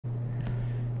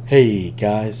Hey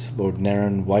guys, Lord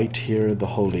Naren White here, the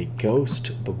Holy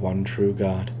Ghost, the one true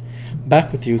God.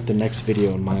 Back with you with the next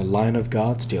video in my Line of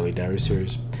Gods Daily Diary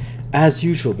series. As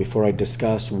usual, before I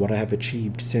discuss what I have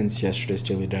achieved since yesterday's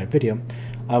Daily Diary video,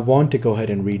 I want to go ahead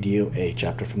and read you a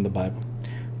chapter from the Bible.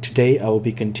 Today I will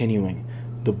be continuing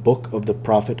the book of the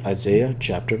prophet Isaiah,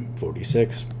 chapter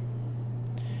 46.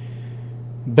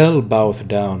 Bel boweth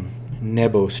down,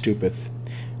 Nebo stoopeth.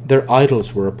 Their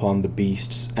idols were upon the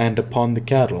beasts, and upon the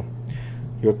cattle.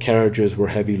 Your carriages were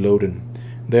heavy loaden.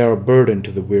 They are a burden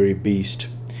to the weary beast.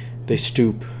 They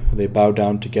stoop, they bow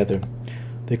down together.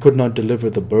 They could not deliver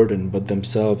the burden, but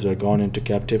themselves are gone into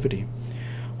captivity.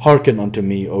 Hearken unto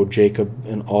me, O Jacob,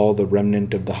 and all the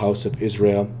remnant of the house of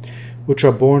Israel, which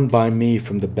are born by me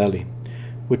from the belly,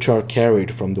 which are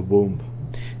carried from the womb.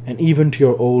 And even to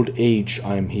your old age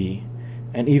I am he,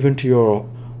 and even to your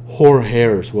hoar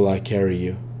hairs will I carry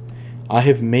you. I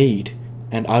have made,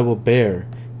 and I will bear,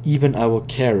 even I will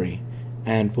carry,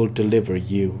 and will deliver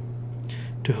you.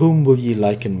 To whom will ye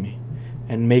liken me,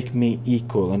 and make me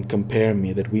equal, and compare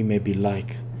me, that we may be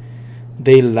like?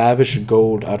 They lavish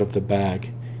gold out of the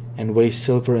bag, and weigh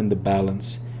silver in the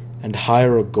balance, and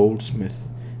hire a goldsmith,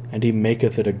 and he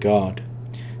maketh it a god.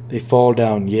 They fall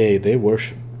down, yea, they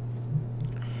worship.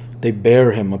 They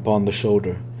bear him upon the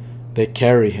shoulder, they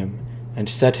carry him, and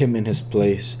set him in his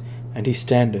place, and he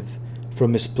standeth.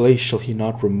 From his place shall he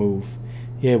not remove.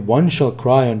 Yea, one shall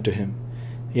cry unto him,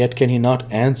 yet can he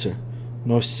not answer,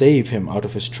 nor save him out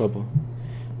of his trouble.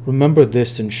 Remember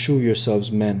this, and shew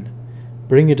yourselves men.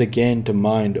 Bring it again to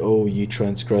mind, O ye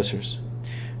transgressors.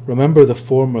 Remember the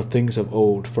former things of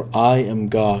old, for I am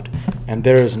God, and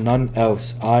there is none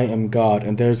else. I am God,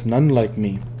 and there is none like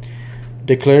me,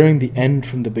 declaring the end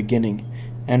from the beginning,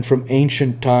 and from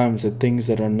ancient times the things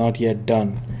that are not yet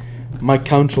done. My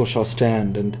counsel shall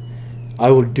stand, and I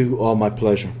will do all my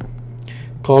pleasure.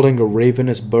 Calling a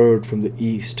ravenous bird from the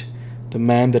east, the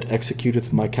man that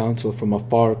executeth my counsel from a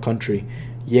far country,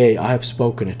 yea, I have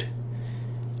spoken it.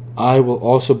 I will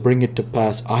also bring it to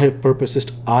pass. I have purposed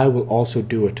it, I will also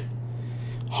do it.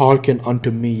 Hearken unto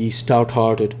me, ye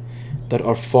stout-hearted, that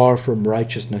are far from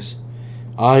righteousness.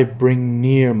 I bring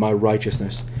near my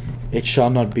righteousness, it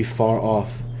shall not be far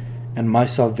off, and my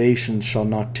salvation shall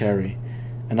not tarry.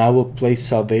 And I will place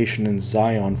salvation in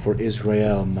Zion for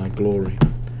Israel, my glory.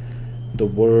 The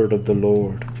word of the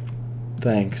Lord.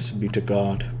 Thanks be to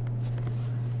God.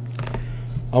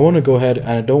 I want to go ahead, and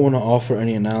I don't want to offer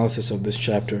any analysis of this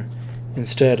chapter.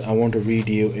 Instead, I want to read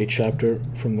you a chapter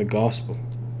from the Gospel.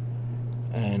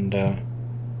 And,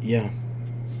 yeah.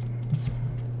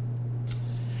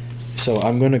 So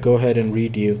I'm going to go ahead and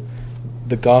read you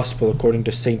the Gospel according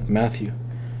to St. Matthew,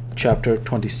 chapter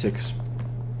 26.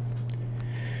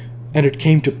 And it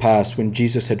came to pass, when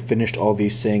Jesus had finished all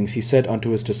these sayings, he said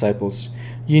unto his disciples,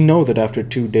 Ye know that after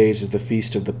 2 days is the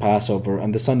feast of the Passover,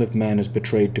 and the Son of Man is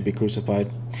betrayed to be crucified.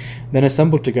 Then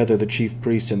assembled together the chief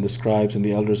priests and the scribes and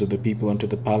the elders of the people unto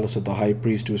the palace of the high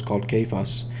priest, who is called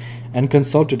Cephas, and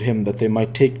consulted him that they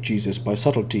might take Jesus by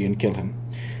subtlety and kill him.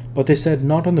 But they said,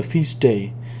 Not on the feast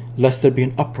day, lest there be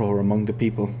an uproar among the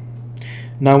people.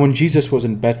 Now when Jesus was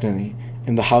in Bethany,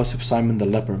 in the house of Simon the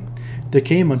leper, there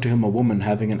came unto him a woman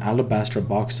having an alabaster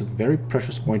box of very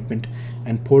precious ointment,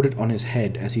 and poured it on his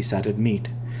head as he sat at meat.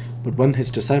 But when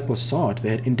his disciples saw it, they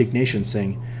had indignation,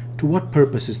 saying, To what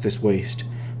purpose is this waste?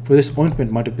 For this ointment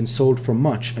might have been sold for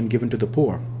much, and given to the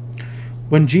poor.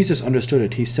 When Jesus understood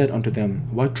it, he said unto them,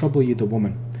 Why trouble ye the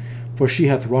woman? For she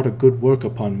hath wrought a good work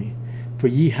upon me. For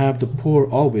ye have the poor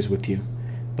always with you,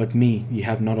 but me ye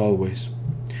have not always.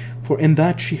 For in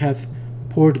that she hath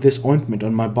poured this ointment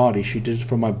on my body, she did it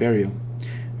for my burial.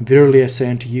 Verily I say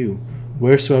unto you,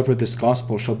 wheresoever this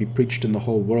gospel shall be preached in the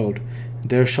whole world,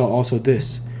 there shall also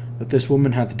this, that this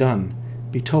woman hath done,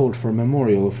 be told for a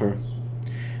memorial of her.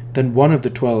 Then one of the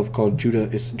 12, called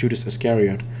Judas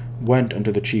Iscariot, went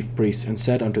unto the chief priests, and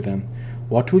said unto them,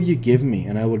 What will ye give me,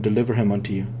 and I will deliver him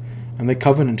unto you? And they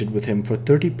covenanted with him for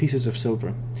 30 pieces of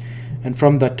silver. And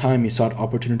from that time he sought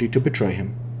opportunity to betray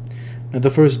him. Now the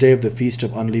first day of the feast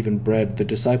of unleavened bread, the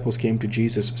disciples came to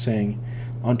Jesus, saying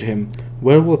unto him,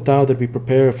 Where wilt thou that we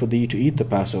prepare for thee to eat the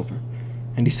Passover?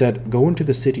 And he said, Go into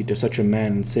the city to such a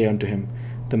man, and say unto him,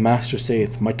 The Master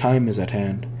saith, My time is at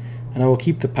hand, and I will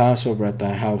keep the Passover at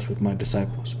thy house with my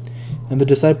disciples. And the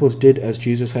disciples did as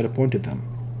Jesus had appointed them,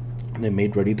 and they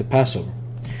made ready the Passover.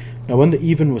 Now when the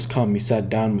even was come, he sat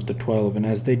down with the 12, and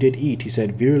as they did eat, he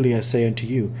said, Verily I say unto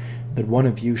you, that one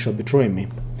of you shall betray me.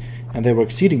 And they were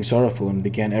exceeding sorrowful, and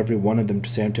began every one of them to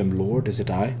say unto him, Lord, is it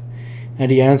I?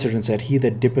 And he answered and said, He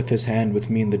that dippeth his hand with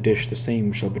me in the dish, the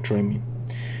same shall betray me.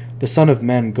 The Son of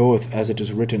Man goeth as it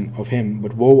is written of him,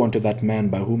 but woe unto that man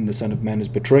by whom the Son of Man is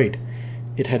betrayed.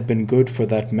 It had been good for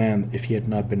that man if he had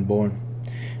not been born.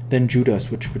 Then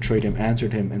Judas, which betrayed him,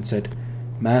 answered him, and said,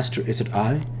 Master, is it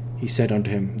I? He said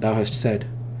unto him, Thou hast said.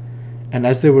 And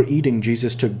as they were eating,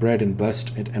 Jesus took bread, and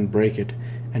blessed it, and brake it,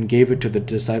 and gave it to the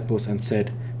disciples, and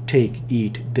said, Take,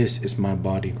 eat, this is my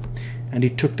body. And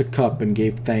he took the cup, and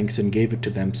gave thanks, and gave it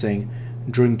to them, saying,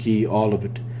 Drink ye all of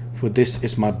it, for this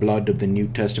is my blood of the New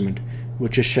Testament,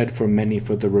 which is shed for many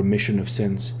for the remission of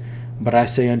sins. But I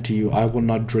say unto you, I will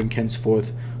not drink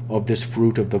henceforth of this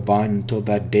fruit of the vine until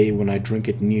that day when I drink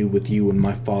it new with you in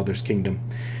my Father's kingdom.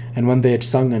 And when they had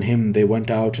sung an hymn, they went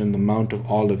out in the Mount of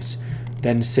Olives.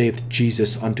 Then saith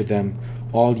Jesus unto them,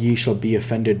 All ye shall be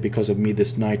offended because of me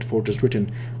this night, for it is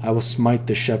written, I will smite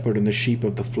the shepherd, and the sheep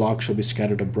of the flock shall be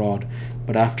scattered abroad.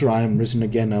 But after I am risen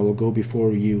again, I will go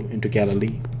before you into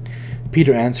Galilee.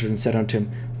 Peter answered and said unto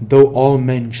him, Though all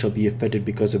men shall be offended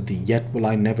because of thee, yet will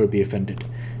I never be offended.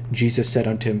 Jesus said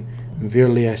unto him,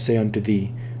 Verily I say unto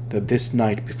thee, that this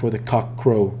night before the cock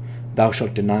crow, thou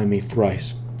shalt deny me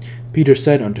thrice. Peter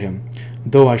said unto him,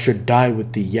 Though I should die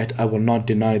with thee, yet I will not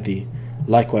deny thee.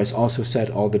 Likewise also said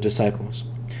all the disciples.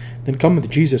 Then cometh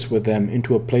Jesus with them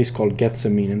into a place called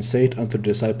Gethsemane, and saith unto the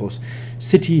disciples,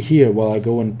 Sit ye here, while I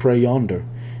go and pray yonder.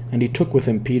 And he took with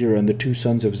him Peter and the 2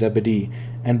 sons of Zebedee,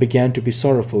 and began to be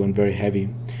sorrowful and very heavy.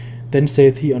 Then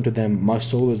saith he unto them, My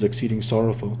soul is exceeding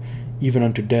sorrowful, even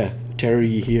unto death. Tarry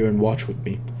ye here, and watch with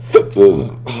me.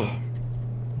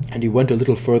 And he went a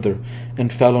little further,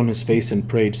 and fell on his face, and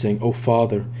prayed, saying, O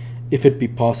Father, if it be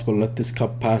possible, let this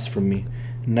cup pass from me.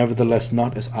 Nevertheless,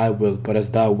 not as I will, but as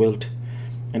thou wilt.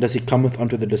 And as he cometh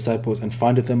unto the disciples, and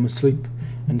findeth them asleep,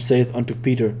 and saith unto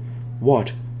Peter,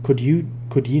 What, could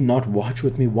ye not watch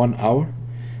with me 1 hour?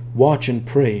 Watch and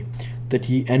pray, that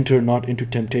ye enter not into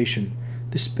temptation.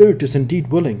 The spirit is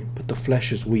indeed willing, but the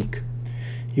flesh is weak.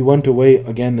 He went away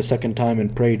again the 2nd time,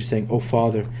 and prayed, saying, O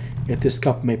Father, if this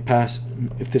cup may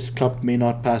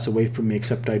not pass away from me,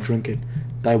 except I drink it,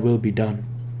 thy will be done.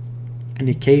 And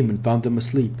he came and found them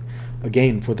asleep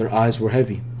again, for their eyes were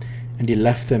heavy. And he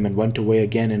left them, and went away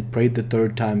again, and prayed the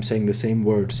 3rd time, saying the same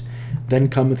words. Then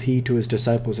cometh he to his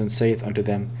disciples, and saith unto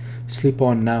them, Sleep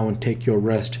on now, and take your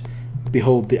rest.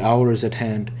 Behold, the hour is at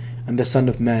hand, and the Son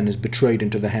of Man is betrayed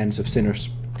into the hands of sinners.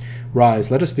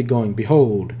 Rise, let us be going.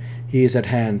 Behold, he is at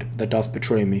hand that doth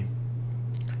betray me.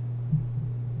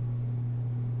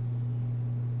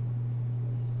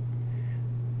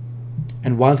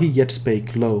 And while he yet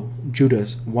spake, lo,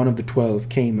 Judas, one of the 12,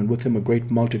 came, and with him a great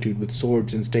multitude with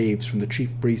swords and staves from the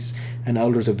chief priests and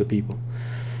elders of the people.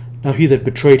 Now he that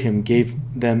betrayed him gave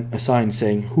them a sign,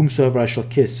 saying, Whomsoever I shall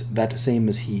kiss, that same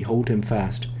is he, hold him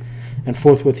fast. And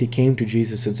forthwith he came to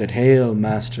Jesus, and said, Hail,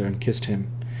 Master, and kissed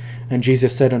him. And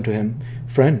Jesus said unto him,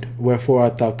 Friend, wherefore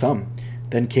art thou come?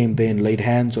 Then came they, and laid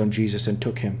hands on Jesus, and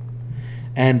took him.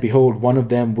 And behold, one of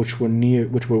them which were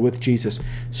with Jesus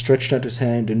stretched out his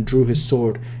hand, and drew his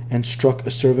sword, and struck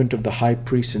a servant of the high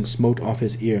priest, and smote off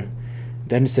his ear.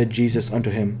 Then said Jesus unto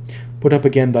him, Put up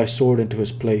again thy sword into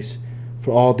his place,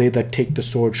 for all they that take the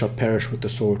sword shall perish with the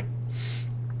sword.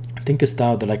 Thinkest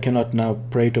thou that I cannot now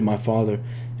pray to my Father,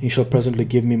 and he shall presently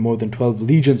give me more than 12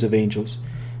 legions of angels?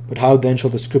 But how then shall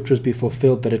the scriptures be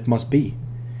fulfilled that it must be?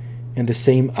 In the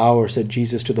same hour said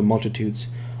Jesus to the multitudes,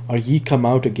 Are ye come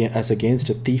out as against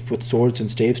a thief with swords and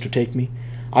staves to take me?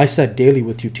 I sat daily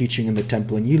with you teaching in the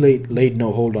temple, and ye laid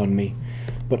no hold on me.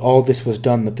 But all this was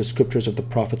done that the scriptures of the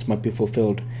prophets might be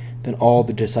fulfilled. Then all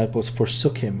the disciples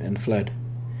forsook him and fled.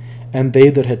 And they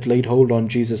that had laid hold on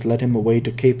Jesus led him away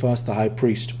to Caiaphas the high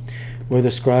priest, where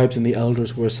the scribes and the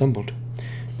elders were assembled.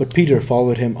 But Peter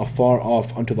followed him afar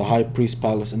off unto the high priest's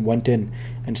palace, and went in,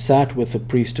 and sat with the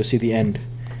priest to see the end.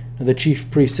 And the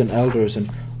chief priests and elders and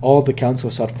all the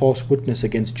council sought false witness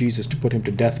against Jesus to put him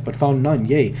to death, but found none.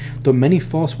 Yea, though many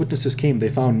false witnesses came, they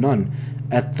found none.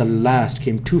 At the last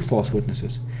came 2 false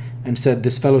witnesses, and said,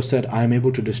 This fellow said, I am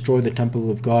able to destroy the temple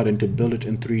of God, and to build it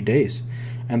in 3 days.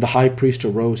 And the high priest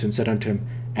arose, and said unto him,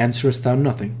 Answerest thou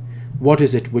nothing? What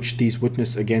is it which these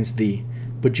witness against thee?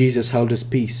 But Jesus held his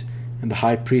peace. And the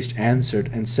high priest answered,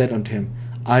 and said unto him,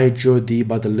 I adjure thee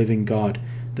by the living God,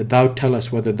 that thou tell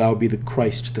us whether thou be the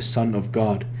Christ, the Son of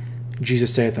God.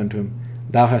 Jesus saith unto him,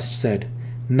 Thou hast said.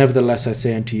 Nevertheless I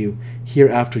say unto you,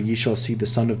 hereafter ye shall see the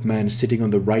Son of Man sitting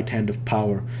on the right hand of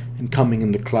power, and coming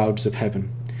in the clouds of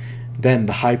heaven. Then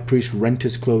the high priest rent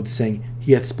his clothes, saying,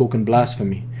 He hath spoken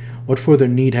blasphemy. What further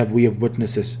need have we of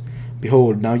witnesses?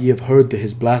 Behold, now ye have heard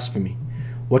his blasphemy.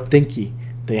 What think ye?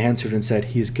 They answered and said,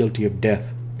 He is guilty of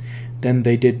death. Then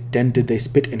did they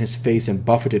spit in his face, and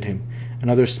buffeted him, and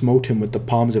others smote him with the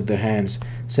palms of their hands,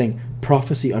 saying,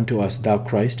 prophesy unto us, thou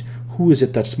Christ? Who is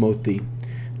it that smote thee?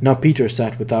 Now Peter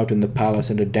sat without in the palace,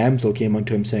 and a damsel came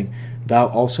unto him, saying, Thou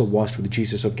also wast with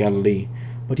Jesus of Galilee.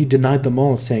 But he denied them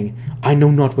all, saying, I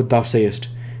know not what thou sayest.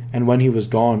 And when he was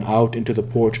gone out into the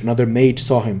porch, another maid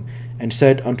saw him, and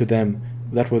said unto them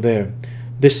that were there,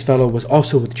 This fellow was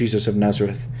also with Jesus of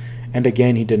Nazareth. And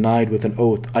again he denied with an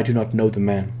oath, I do not know the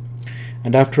man.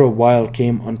 And after a while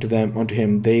came unto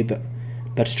him they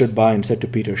that stood by, and said to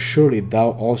Peter, Surely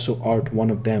thou also art one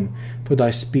of them, for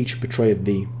thy speech betrayeth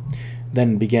thee.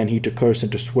 Then began he to curse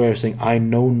and to swear, saying, I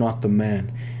know not the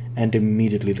man. And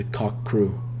immediately the cock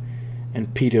crew.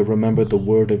 And Peter remembered the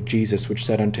word of Jesus, which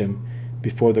said unto him,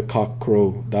 Before the cock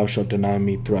crow, thou shalt deny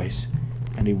me thrice.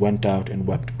 And he went out and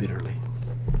wept bitterly.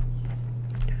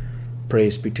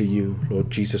 Praise be to you,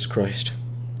 Lord Jesus Christ.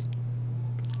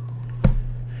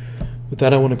 With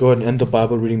that, I want to go ahead and end the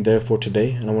Bible reading there for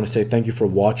today. And I want to say thank you for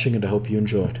watching, and I hope you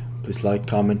enjoyed. Please like,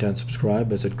 comment, and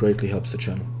subscribe, as it greatly helps the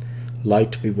channel.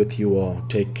 Light be with you all.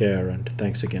 Take care, and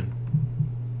thanks again.